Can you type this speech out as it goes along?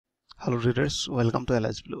Hello readers, welcome to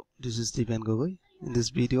Aliceblue. This is Deepan Gogoi. In this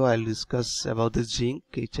video, I'll discuss about the zinc,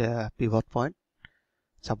 it's a pivot point,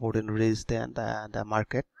 support and resistance, and the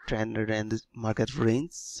market trend and the market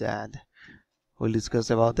range, and we'll discuss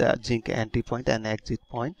about the zinc entry point and exit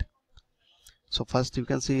point. So first, you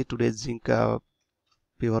can see today's zinc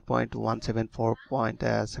pivot point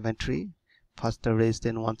 174.73, first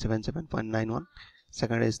resistance 177.91,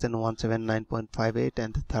 second resistance 179.58,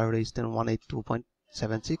 and the third resistance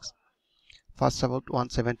 182.76. First support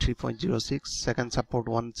 173.06, second support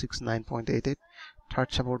 169.88,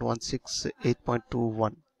 third support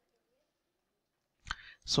 168.21.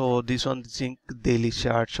 So this one zinc daily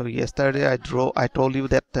chart. So yesterday I told you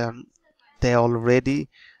that they already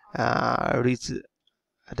reached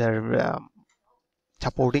their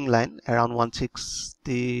supporting line around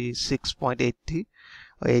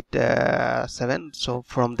 166.87. So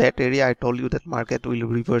from that area I told you that market will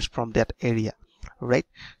reverse from that area, right?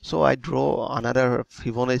 So I draw another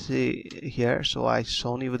Fibonacci here. So I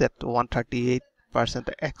shown you that 138%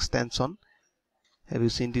 extension. Have you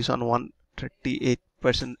seen this on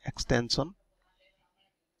 138% extension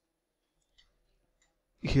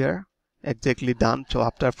here? Exactly done. So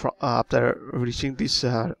after reaching this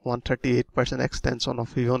 138% extension of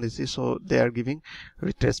Fibonacci, so they are giving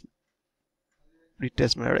retracement,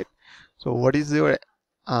 right? So what is your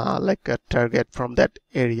like a target from that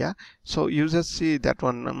area? So you just see that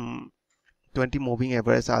one 20 moving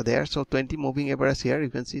averages are there. So 20 moving averages here,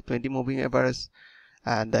 you can see 20 moving averages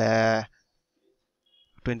and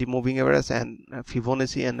 20 moving averages and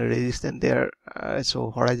Fibonacci and resistance there.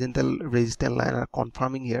 So horizontal resistance line are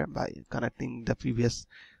confirming here by connecting the previous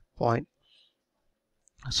point.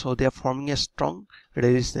 So they are forming a strong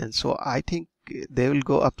resistance. So I think they will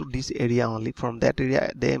go up to this area only. From that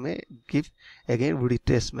area they may give again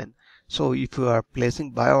retracement. So if you are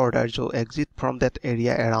placing buy order, so exit from that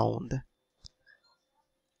area around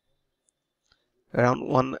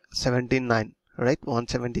 179, right?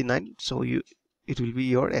 179. So it will be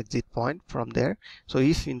your exit point from there. So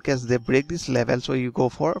if in case they break this level, so you go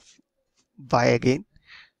for buy again,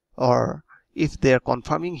 or if they are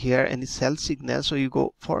confirming here any sell signal, so you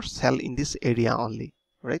go for sell in this area only,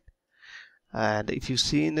 right? And if you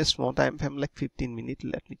see in a small time frame like 15 minutes,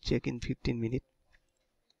 let me check in 15 minutes.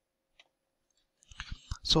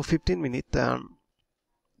 So 15 minutes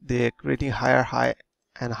they're creating higher high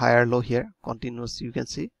and higher low here, continuous, you can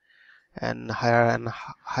see, and higher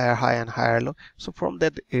high and higher low. So from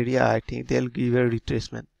that area I think they'll give a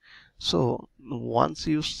retracement. So once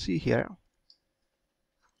you see here,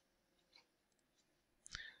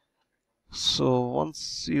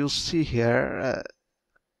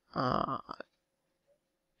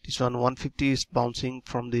 this one 150 is bouncing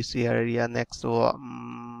from this area next to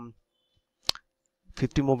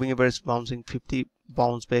 50 moving average bouncing, 50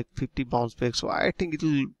 bounce back, 50 bounce back. So I think it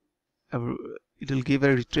will give a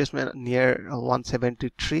retracement near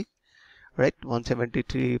 173, right?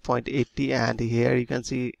 173.80, and here you can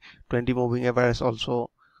see 20 moving average also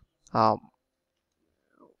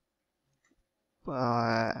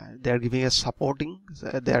they are giving a supporting,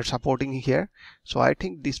 they are supporting here. So I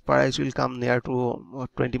think this price will come near to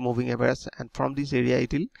 20 moving average, and from this area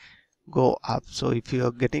it will go up. So if you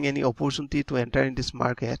are getting any opportunity to enter in this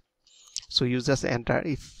market, so you just enter.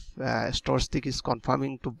 If stochastic is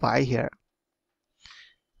confirming to buy here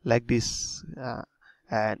like this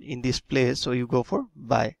and in this place, so you go for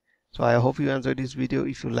buy. So I hope you enjoyed this video.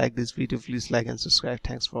 If you like this video, please like and subscribe.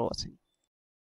 Thanks for watching.